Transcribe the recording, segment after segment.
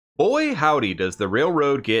Boy howdy does the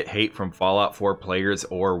Railroad get hate from Fallout 4 players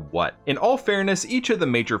or what. In all fairness, each of the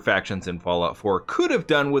major factions in Fallout 4 could have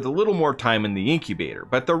done with a little more time in the incubator,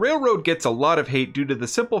 but the Railroad gets a lot of hate due to the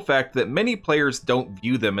simple fact that many players don't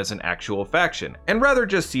view them as an actual faction, and rather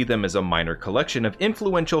just see them as a minor collection of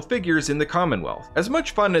influential figures in the Commonwealth. As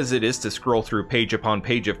much fun as it is to scroll through page upon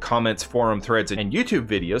page of comments, forum threads, and YouTube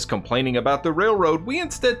videos complaining about the Railroad, we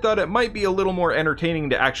instead thought it might be a little more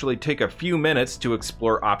entertaining to actually take a few minutes to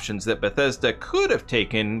explore options that Bethesda could have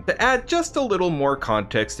taken to add just a little more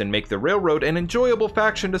context and make the Railroad an enjoyable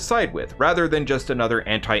faction to side with, rather than just another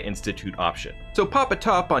anti-Institute option. So pop a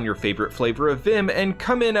top on your favorite flavor of Vim and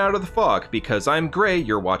come in out of the fog, because I'm Gray,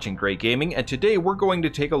 you're watching Gray Gaming, and today we're going to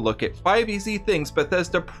take a look at 5 easy things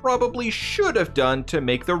Bethesda probably should have done to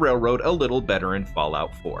make the Railroad a little better in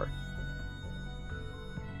Fallout 4.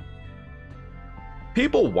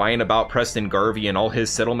 People whine about Preston Garvey and all his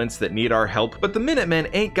settlements that need our help, but the Minutemen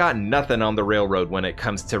ain't got nothing on the Railroad when it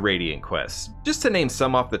comes to Radiant quests. Just to name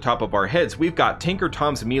some off the top of our heads, we've got Tinker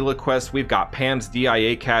Tom's Mila quest, we've got Pam's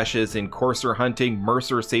DIA caches, Enforcer hunting,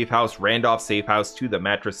 Mercer Safehouse, Randolph Safehouse, To the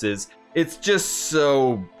Mattresses. It's just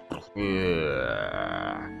so...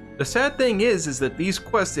 The sad thing is that these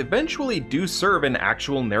quests eventually do serve an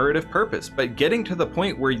actual narrative purpose, but getting to the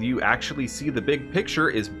point where you actually see the big picture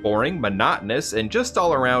is boring, monotonous, and just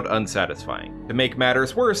all around unsatisfying. To make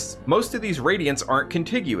matters worse, most of these Radiants aren't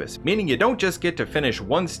contiguous, meaning you don't just get to finish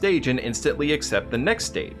one stage and instantly accept the next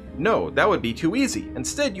stage. No, that would be too easy.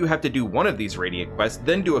 Instead, you have to do one of these Radiant quests,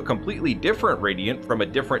 then do a completely different Radiant from a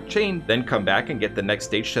different chain, then come back and get the next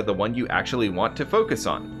stage to the one you actually want to focus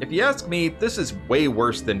on. If you ask me, this is way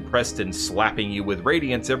worse than Preston slapping you with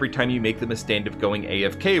Radiants every time you make the mistake of going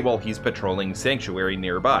AFK while he's patrolling Sanctuary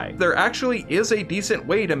nearby. There actually is a decent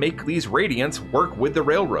way to make these Radiants work with the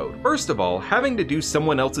Railroad. First of all, having to do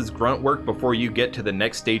someone else's grunt work before you get to the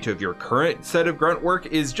next stage of your current set of grunt work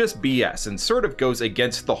is just BS and sort of goes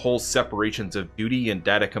against the whole separations of duty and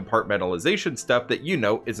data compartmentalization stuff that you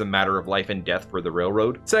know is a matter of life and death for the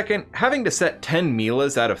Railroad. Second, having to set 10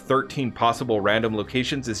 Milas out of 13 possible random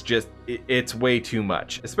locations is just, it's way too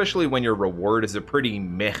much, especially when your reward is a pretty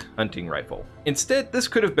meh hunting rifle. Instead, this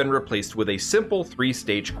could have been replaced with a simple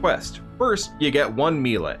 3-stage quest. First, you get 1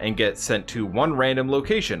 Mila and get sent to one random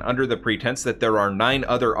location under the pretense that there are 9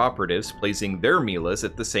 other operatives placing their Milas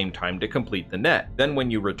at the same time to complete the net. Then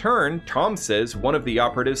when you return, Tom says one of the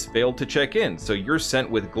operatives failed to check in, so you're sent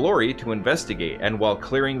with Glory to investigate, and while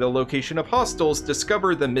clearing the location of hostiles,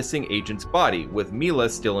 discover the missing agent's body, with Mila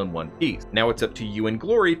still in one piece. Now it's up to you and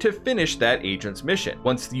Glory to finish that agent's mission.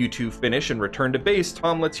 Once you two finish and return to base,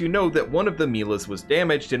 Tom lets you know that one of the Milas was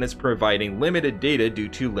damaged and is providing limited data due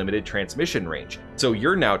to limited transmission range. So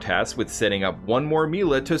you're now tasked with setting up one more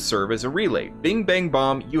Mila to serve as a relay. Bing bang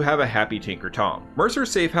bomb, you have a happy Tinker Tom. Mercer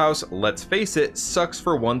Safehouse, let's face it, sucks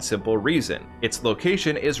for one simple reason. Its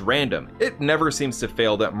location is random. It never seems to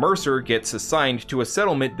fail that Mercer gets assigned to a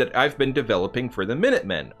settlement that I've been developing for the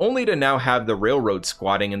Minutemen, only to now have the Railroad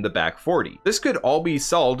squatting in the back 40. This could all be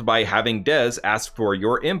solved by having Dez ask for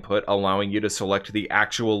your input, allowing you to select the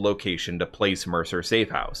actual location to place Mercer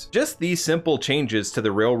Safehouse. Just these simple changes to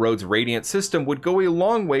the Railroad's Radiant system would go a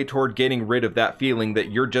long way toward getting rid of that feeling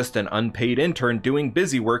that you're just an unpaid intern doing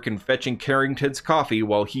busy work and fetching Carrington's coffee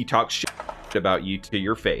while he talks shit about you to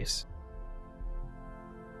your face.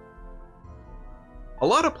 A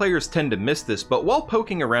lot of players tend to miss this, but while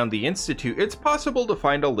poking around the Institute, it's possible to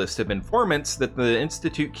find a list of informants that the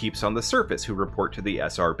Institute keeps on the surface who report to the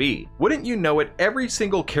SRB. Wouldn't you know it, every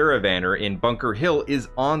single caravaner in Bunker Hill is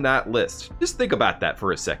on that list. Just think about that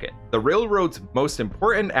for a second. The Railroad's most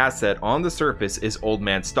important asset on the surface is Old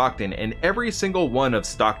Man Stockton, and every single one of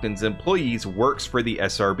Stockton's employees works for the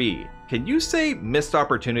SRB. Can you say missed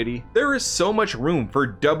opportunity? There is so much room for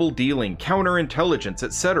double dealing, counterintelligence,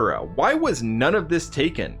 etc. Why was none of this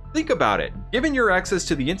taken? Think about it. Given your access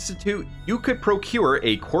to the Institute, you could procure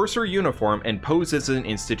a Courser uniform and pose as an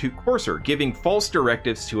Institute Courser, giving false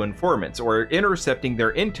directives to informants or intercepting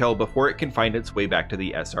their intel before it can find its way back to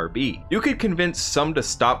the SRB. You could convince some to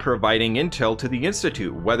stop providing intel to the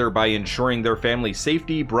Institute, whether by ensuring their family's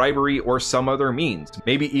safety, bribery, or some other means.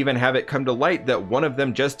 Maybe even have it come to light that one of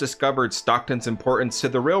them just discovered Stockton's importance to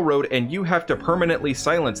the Railroad and you have to permanently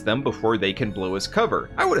silence them before they can blow his cover.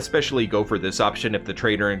 I would especially go for this option if the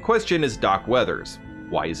traitor in question is Doc Weathers.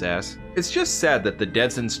 Wise ass. It's just sad that the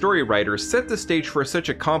devs and story writers set the stage for such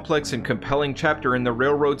a complex and compelling chapter in the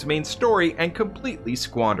Railroad's main story and completely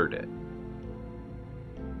squandered it.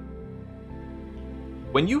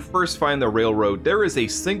 When you first find the Railroad, there is a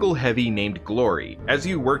single heavy named Glory. As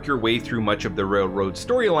you work your way through much of the Railroad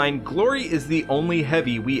storyline, Glory is the only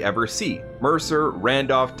heavy we ever see. Mercer,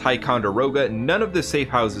 Randolph, Ticonderoga, none of the safe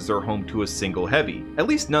houses are home to a single heavy, at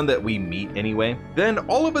least none that we meet anyway. Then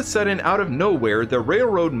all of a sudden, out of nowhere, the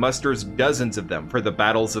railroad musters dozens of them for the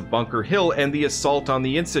battles of Bunker Hill and the assault on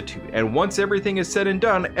the Institute, and once everything is said and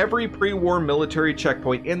done, every pre-war military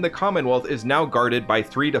checkpoint in the Commonwealth is now guarded by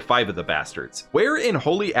 3 to 5 of the bastards. Where in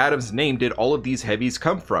Holy Adam's name did all of these heavies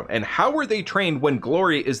come from, and how were they trained when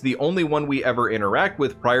Glory is the only one we ever interact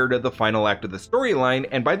with prior to the final act of the storyline,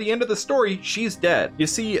 and by the end of the story, she's dead? You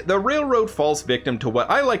see, the railroad falls victim to what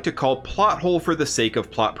I like to call plot hole for the sake of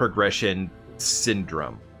plot progression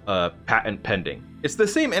syndrome. Patent pending. It's the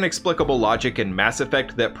same inexplicable logic in Mass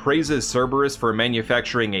Effect that praises Cerberus for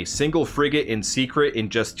manufacturing a single frigate in secret in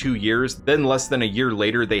just 2 years, then less than a year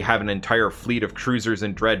later they have an entire fleet of cruisers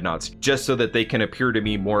and dreadnoughts just so that they can appear to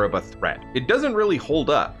me more of a threat. It doesn't really hold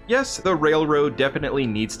up. Yes, the railroad definitely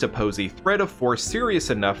needs to pose a threat of force serious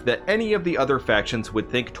enough that any of the other factions would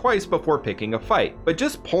think twice before picking a fight, but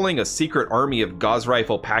just pulling a secret army of Gauss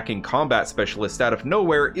rifle packing combat specialists out of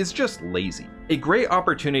nowhere is just lazy. A great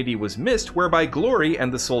opportunity was missed whereby Glory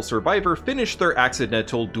and the sole survivor finished their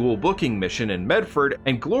accidental dual booking mission in Medford,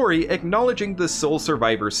 and Glory, acknowledging the sole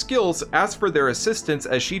survivor's skills, asks for their assistance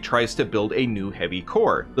as she tries to build a new heavy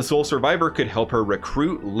core. The sole survivor could help her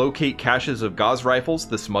recruit, locate caches of Gauss rifles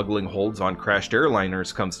the smuggling holds on crashed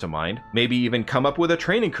airliners comes to mind, maybe even come up with a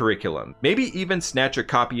training curriculum, maybe even snatch a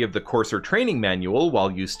copy of the Courser training manual while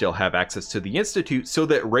you still have access to the Institute so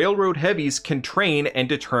that railroad heavies can train and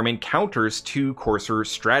determine counters to Courser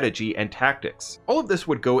strategy and tactics. All of this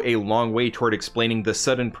would go a long way toward explaining the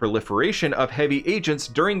sudden proliferation of heavy agents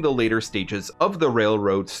during the later stages of the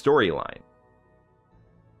railroad storyline.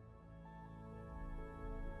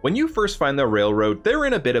 When you first find the railroad, they're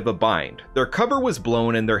in a bit of a bind. Their cover was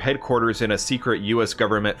blown and their headquarters in a secret US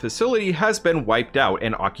government facility has been wiped out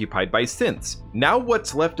and occupied by synths. Now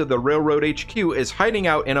what's left of the railroad HQ is hiding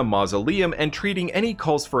out in a mausoleum and treating any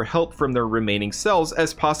calls for help from their remaining cells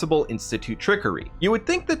as possible Institute trickery. You would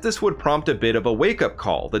think that this would prompt a bit of a wake-up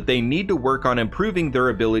call, that they need to work on improving their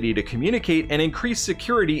ability to communicate and increase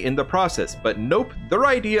security in the process, but nope, their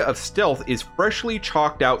idea of stealth is freshly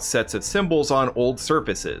chalked out sets of symbols on old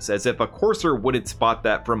surfaces, as if a Courser wouldn't spot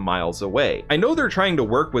that from miles away. I know they're trying to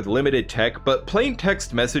work with limited tech, but plain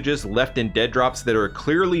text messages left in dead drops that are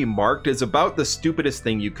clearly marked is about the stupidest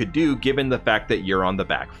thing you could do given the fact that you're on the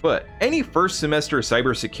back foot. Any first semester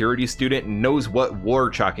cybersecurity student knows what war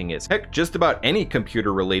chalking is. Heck, just about any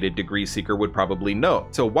computer related degree seeker would probably know.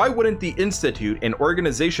 So why wouldn't the Institute, an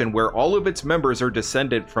organization where all of its members are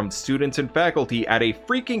descended from students and faculty at a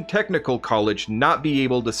freaking technical college, not be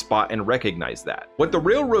able to spot and recognize that? What the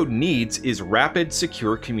railroad needs is rapid,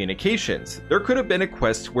 secure communications. There could have been a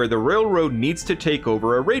quest where the railroad needs to take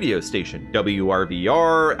over a radio station.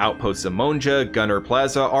 WRVR, Outpost Zamonja, Gunner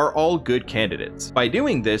Plaza are all good candidates. By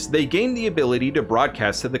doing this, they gain the ability to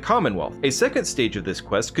broadcast to the Commonwealth. A second stage of this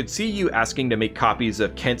quest could see you asking to make copies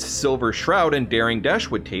of Kent's Silver Shroud and Daring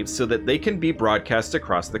Dashwood tapes so that they can be broadcast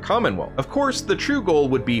across the Commonwealth. Of course, the true goal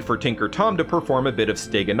would be for Tinker Tom to perform a bit of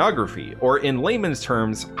steganography, or in layman's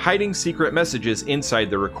terms, hiding secret messages inside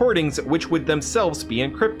the recordings which would themselves be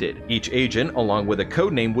encrypted. Each agent, along with a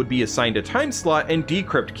codename, would be assigned a time slot and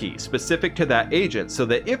decrypt key specific to that agent so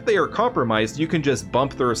that if they are compromised, you can just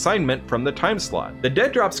bump their assignment from the time slot. The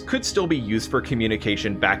dead drops could still be used for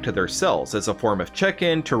communication back to their cells as a form of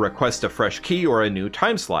check-in, to request a fresh key or a new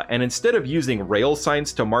time slot, and instead of using rail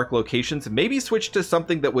signs to mark locations, maybe switch to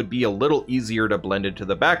something that would be a little easier to blend into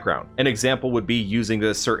the background. An example would be using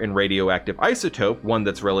a certain radioactive isotope, one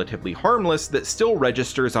that's relatively harmless that still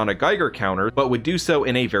registers on a Geiger counter, but would do so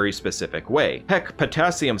in a very specific way. Heck,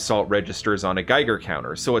 potassium salt registers on a Geiger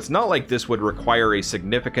counter, so it's not like this would require a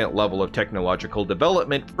significant level of technological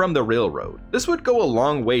development from the railroad. This would go a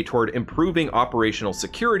long way toward improving operational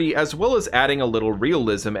security as well as adding a little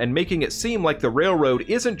realism and making it seem like the railroad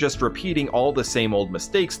isn't just repeating all the same old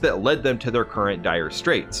mistakes that led them to their current dire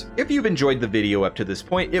straits. If you've enjoyed the video up to this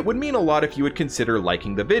point, it would mean a lot if you would consider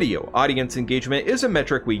liking the video. Audience engagement is a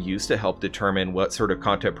metric we use to help determine what sort of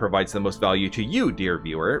content provides the most value to you, dear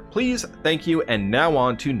viewer. Please, thank you, and now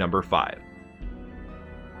on to number 5.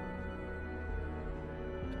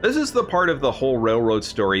 This is the part of the whole railroad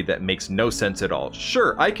story that makes no sense at all.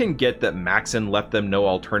 Sure, I can get that Maxon left them no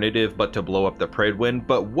alternative but to blow up the Predwin,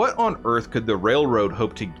 but what on earth could the railroad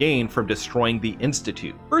hope to gain from destroying the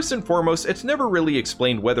Institute? First and foremost, it's never really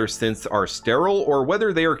explained whether synths are sterile or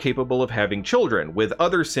whether they are capable of having children, with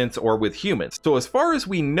other synths or with humans. So as far as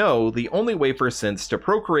we know, the only way for synths to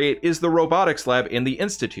procreate is the robotics lab in the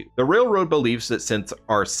Institute. The railroad believes that synths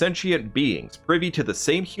are sentient beings, privy to the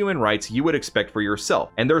same human rights you would expect for yourself,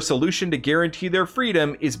 and their solution to guarantee their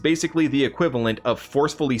freedom is basically the equivalent of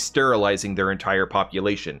forcefully sterilizing their entire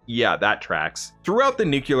population. Yeah, that tracks. Throughout the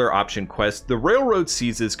Nuclear Option quest, the Railroad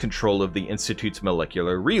seizes control of the Institute's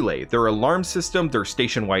molecular relay, their alarm system, their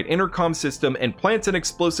station-wide intercom system, and plants an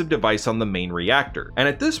explosive device on the main reactor. And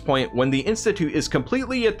at this point, when the Institute is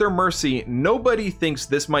completely at their mercy, nobody thinks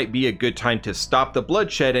this might be a good time to stop the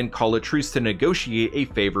bloodshed and call a truce to negotiate a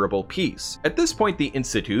favorable peace. At this point, the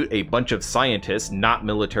Institute, a bunch of scientists, not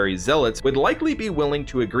military zealots, would likely be willing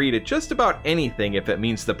to agree to just about anything if it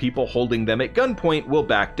means the people holding them at gunpoint will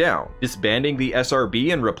back down. Disbanding the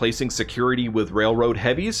SRB and replacing security with railroad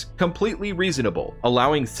heavies? Completely reasonable.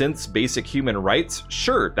 Allowing synths basic human rights?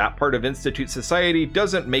 Sure, that part of Institute society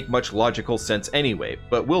doesn't make much logical sense anyway,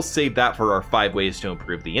 but we'll save that for our 5 ways to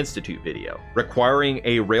improve the Institute video. Requiring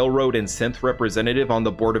a railroad and synth representative on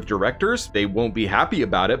the board of directors? They won't be happy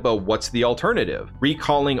about it, but what's the alternative?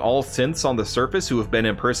 Recalling all synths on the surface who have been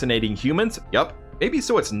impersonating humans? Yup. Maybe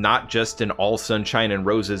so it's not just an all sunshine and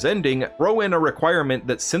roses ending, throw in a requirement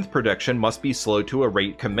that synth production must be slowed to a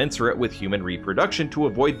rate commensurate with human reproduction to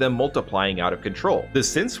avoid them multiplying out of control. The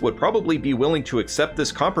synths would probably be willing to accept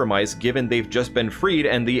this compromise given they've just been freed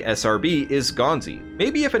and the SRB is gonzi.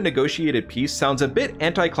 Maybe if a negotiated peace sounds a bit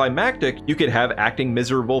anticlimactic, you could have acting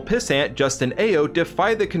miserable pissant Justin Ayo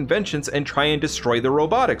defy the conventions and try and destroy the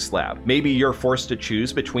robotics lab. Maybe you're forced to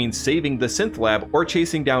choose between saving the synth lab or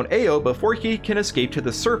chasing down Ayo before he can escape to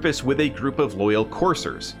the surface with a group of loyal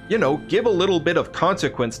coursers. You know, give a little bit of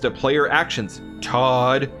consequence to player actions,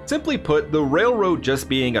 Todd. Simply put, the Railroad just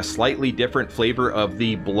being a slightly different flavor of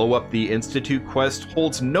the blow up the Institute quest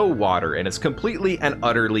holds no water and is completely and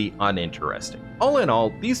utterly uninteresting. All in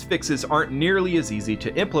all, these fixes aren't nearly as easy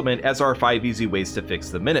to implement as our 5 easy ways to fix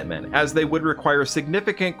the Minutemen, as they would require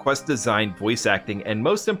significant quest design, voice acting, and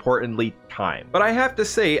most importantly, time. But I have to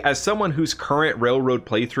say, as someone whose current Railroad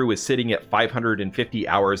playthrough is sitting at 550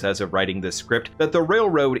 hours as of writing this script, that the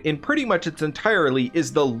Railroad in pretty much its entirety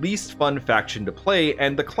is the least fun faction to play,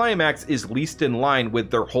 and the climax is least in line with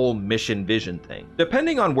their whole mission vision thing.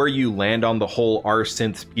 Depending on where you land on the whole are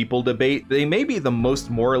synths people debate, they may be the most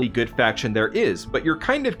morally good faction there is, but you're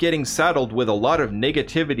kind of getting saddled with a lot of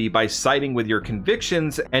negativity by siding with your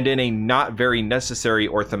convictions and in a not very necessary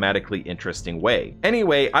or thematically interesting way.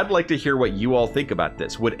 Anyway, I'd like to hear what you all think about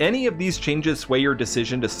this. Would any of these changes sway your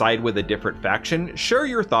decision to side with a different faction? Share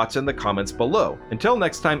your thoughts in the comments below. Until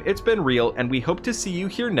next time, it's been real, and we hope to see you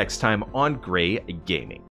here next time on Gray Gaming.